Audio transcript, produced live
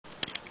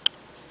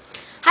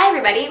Hi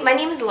everybody, my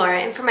name is Laura,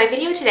 and for my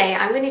video today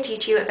I'm going to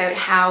teach you about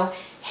how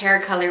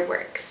hair color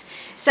works.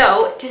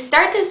 So to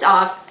start this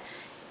off,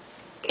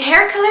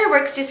 hair color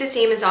works just the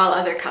same as all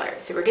other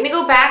colors. So we're going to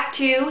go back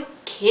to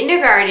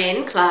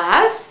kindergarten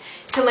class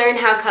to learn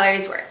how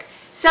colors work.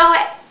 So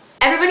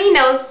everybody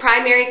knows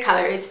primary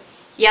colors: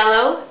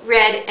 yellow,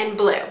 red, and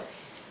blue.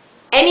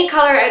 Any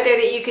color out there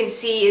that you can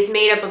see is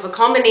made up of a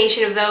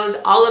combination of those,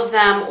 all of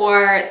them,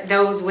 or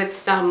those with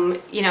some,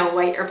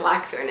 white or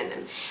black thrown in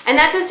them. And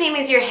that's the same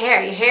as your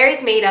hair. Your hair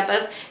is made up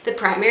of the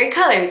primary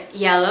colors: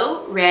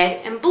 yellow,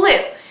 red, and blue.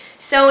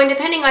 So, and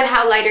depending on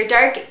how light or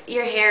dark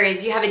your hair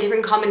is, you have a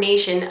different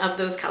combination of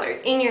those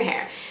colors in your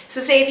hair. So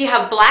say if you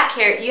have black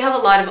hair, you have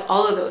a lot of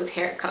all of those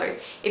hair colors.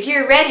 If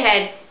you're a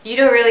redhead, you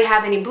don't really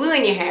have any blue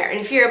in your hair. And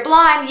if you're a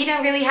blonde, you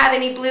don't really have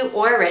any blue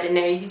or red in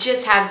there. You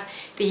just have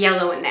the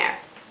yellow in there.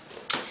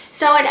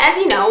 So, and as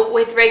you know,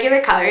 with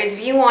regular colors, if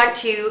you want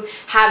to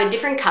have a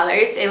different color,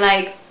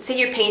 say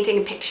you're painting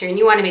a picture and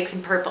you want to make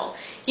some purple,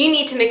 you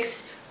need to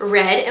mix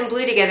red and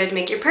blue together to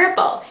make your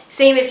purple.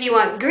 Same if you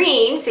want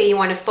green, say you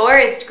want a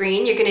forest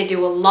green, you're going to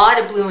do a lot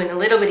of blue and a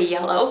little bit of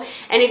yellow.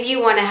 And if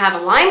you want to have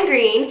a lime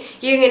green,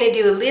 you're going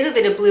to do a little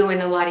bit of blue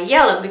and a lot of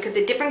yellow, because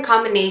the different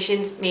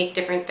combinations make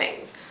different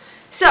things.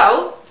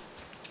 So,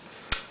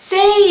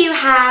 say you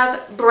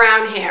have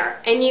brown hair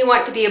and you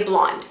want to be a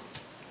blonde.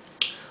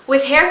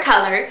 With hair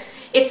color,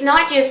 it's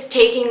not just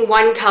taking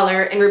one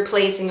color and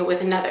replacing it with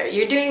another.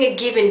 You're doing a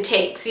give and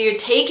take. So you're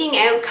taking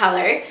out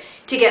color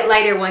to get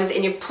lighter ones,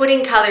 and you're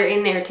putting color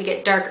in there to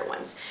get darker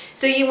ones.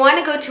 So you want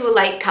to go to a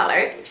light color.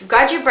 If you've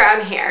got your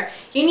brown hair,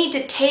 you need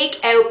to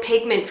take out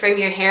pigment from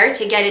your hair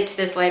to get it to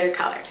this lighter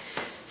color.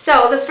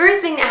 So the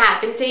first thing that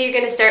happens, say you're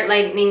going to start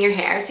lightening your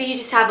hair. So you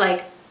just have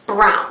like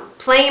brown,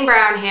 plain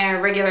brown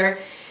hair, regular.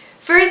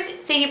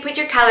 First, say you put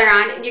your color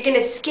on and you're going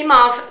to skim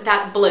off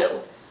that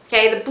blue.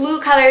 Okay, the blue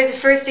color is the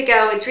first to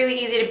go. It's really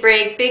easy to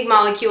break, big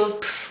molecules,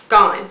 poof,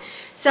 gone.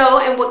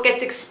 So, and what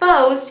gets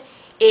exposed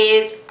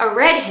is a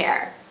red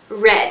hair,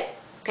 red,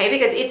 okay,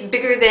 because it's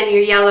bigger than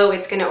your yellow,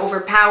 it's going to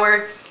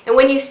overpower. And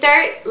when you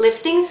start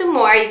lifting some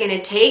more, you're going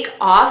to take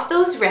off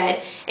those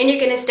red and you're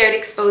going to start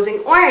exposing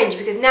orange,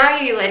 because now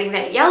you're letting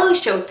that yellow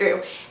show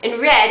through. And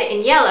red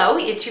and yellow,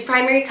 your two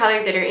primary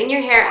colors that are in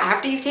your hair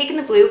after you've taken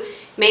the blue,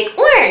 make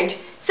orange.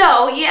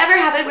 So, you ever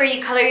have it where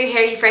you color your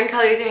hair, your friend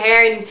colors your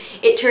hair, and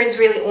it turns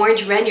really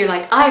orange red, and you're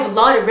like, I have a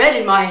lot of red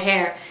in my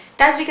hair.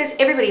 That's because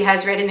everybody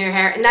has red in their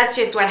hair, and that's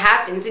just what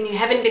happens, and you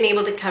haven't been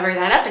able to cover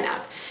that up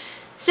enough.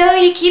 So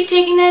you keep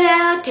taking that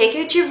out, take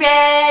out your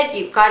red,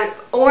 you've got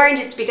orange,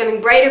 it's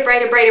becoming brighter,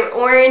 brighter, brighter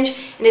orange,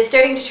 and it's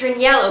starting to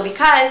turn yellow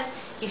because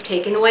you've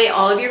taken away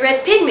all of your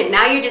red pigment.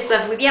 Now you're just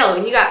left with yellow,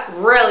 and you got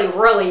really,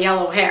 really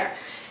yellow hair.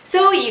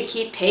 So you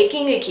keep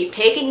taking, you keep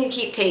taking, you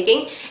keep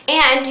taking,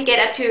 and to get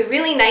up to a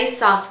really nice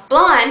soft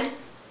blonde,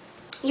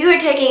 you are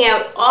taking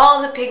out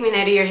all the pigment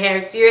out of your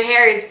hair, so your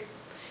hair is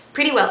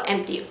pretty well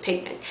empty of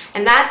pigment.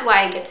 And that's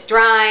why it gets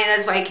dry,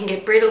 that's why it can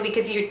get brittle,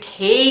 because you're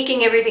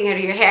taking everything out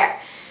of your hair.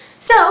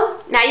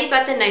 So now you've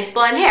got the nice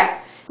blonde hair.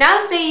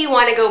 Now say you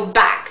want to go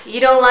back.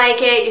 You don't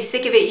like it, you're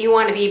sick of it, you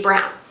want to be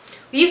brown.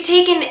 You've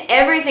taken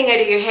everything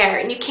out of your hair,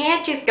 and you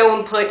can't just go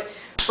and put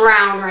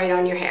brown right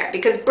on your hair,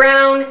 because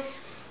brown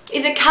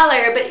is a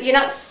color, but you're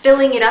not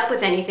filling it up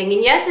with anything.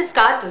 And yes, it's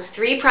got those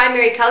three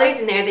primary colors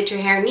in there that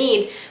your hair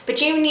needs, but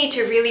you need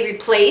to really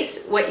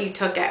replace what you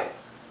took out.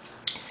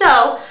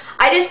 So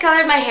I just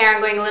colored my hair.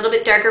 I'm going a little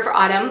bit darker for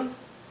autumn.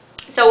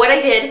 So what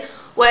I did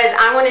was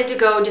I wanted to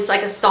go just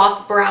like a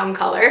soft brown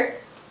color,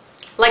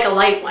 like a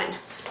light one.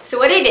 So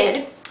what I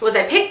did was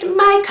I picked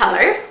my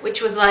color,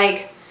 which was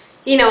like,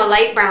 a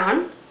light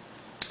brown,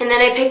 and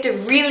then I picked a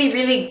really,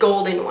 really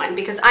golden one,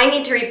 because I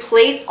need to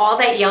replace all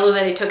that yellow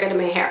that I took out of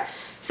my hair.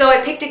 So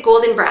I picked a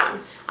golden brown.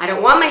 I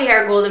don't want my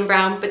hair golden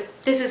brown, but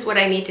this is what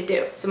I need to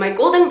do. So my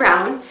golden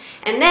brown,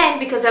 and then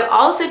because I've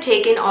also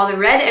taken all the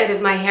red out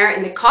of my hair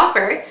and the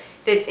copper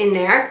that's in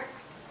there,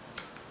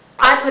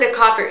 I put a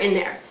copper in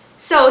there.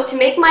 So to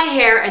make my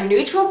hair a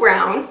neutral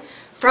brown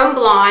from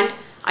blonde,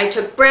 I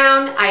took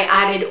brown, I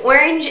added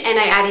orange, and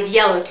I added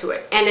yellow to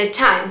it, and a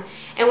ton.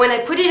 And when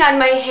I put it on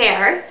my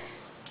hair,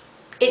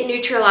 it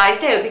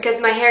neutralized out, because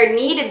my hair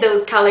needed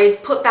those colors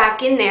put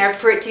back in there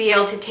for it to be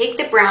able to take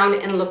the brown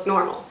and look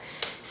normal.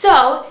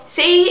 So,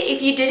 say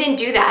if you didn't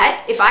do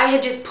that, if I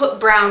had just put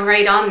brown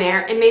right on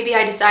there, and maybe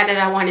I decided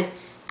I wanted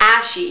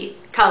ashy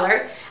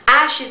color,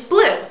 ash is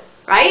blue,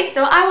 right?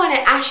 So I want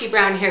an ashy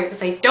brown hair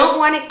because I don't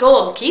want it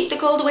gold. Keep the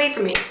gold away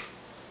from me.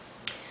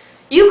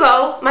 You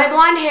go, my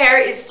blonde hair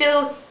is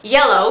still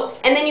yellow,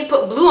 and then you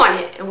put blue on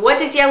it. And what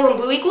does yellow and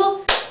blue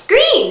equal?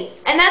 Green.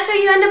 And that's how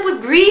you end up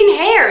with green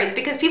hair, is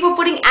because people are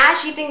putting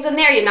ashy things on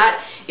there.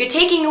 You're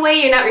taking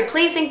away, you're not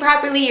replacing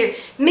properly, you're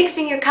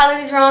mixing your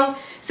colors wrong.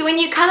 So when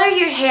you color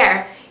your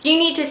hair, you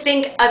need to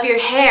think of your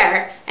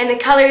hair and the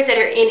colors that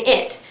are in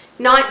it,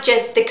 not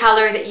just the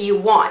color that you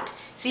want.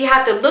 So you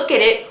have to look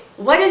at it.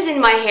 What is in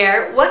my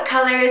hair? What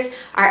colors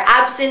are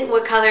absent?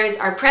 What colors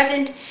are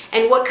present?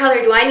 And what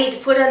color do I need to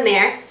put on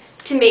there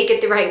to make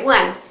it the right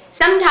one?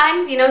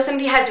 Sometimes, you know,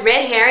 somebody has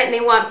red hair and they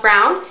want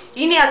brown.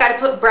 You now got to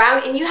put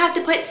brown, and you have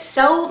to put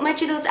so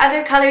much of those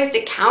other colors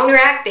to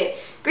counteract it.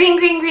 Green,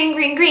 green, green,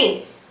 green,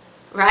 green,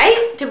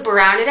 right? To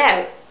brown it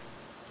out.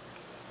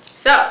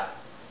 So,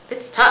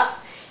 it's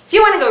tough. If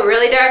you want to go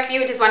really dark, if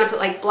you just want to put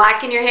like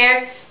black in your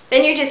hair,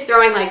 then you're just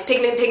throwing like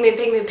pigment, pigment,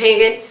 pigment,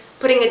 pigment,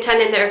 putting a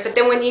ton in there. But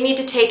then when you need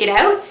to take it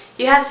out,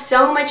 you have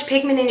so much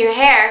pigment in your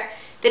hair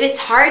that it's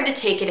hard to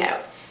take it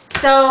out.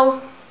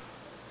 So,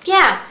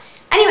 yeah.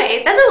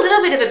 Anyway, that's a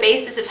little bit of a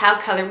basis of how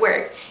color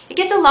works. It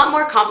gets a lot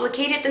more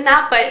complicated than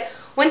that, but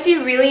once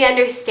you really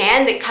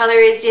understand that color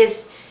is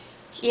just,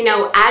 you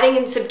know, adding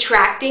and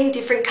subtracting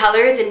different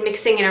colors and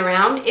mixing it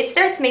around, it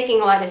starts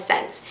making a lot of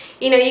sense.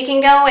 You know, you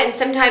can go, and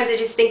sometimes I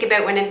just think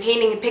about when I'm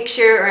painting a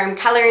picture or I'm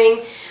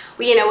coloring,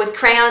 you know, with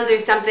crayons or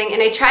something,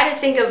 and I try to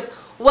think of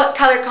what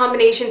color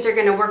combinations are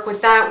going to work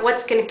with that,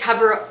 what's going to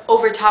cover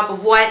over top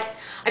of what.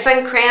 I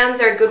find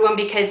crayons are a good one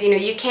because, you know,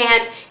 you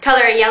can't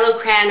color a yellow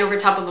crayon over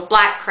top of a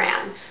black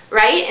crayon,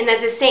 right? And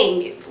that's the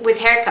same with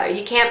hair color.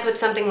 You can't put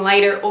something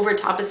lighter over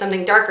top of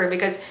something darker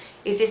because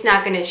it's just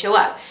not going to show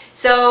up.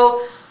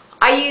 So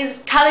I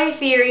use color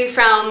theory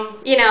from,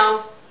 you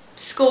know,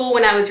 school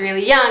when I was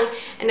really young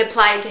and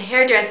apply it to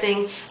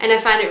hairdressing, and I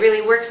find it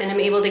really works, and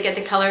I'm able to get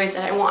the colors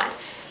that I want.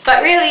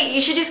 But really,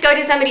 you should just go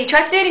to somebody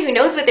trusted who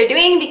knows what they're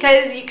doing,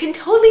 because you can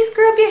totally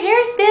screw up your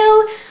hair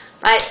still.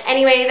 But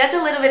anyway, that's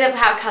a little bit of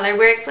how color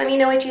works. Let me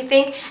know what you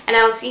think, and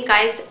I will see you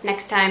guys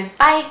next time.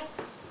 Bye!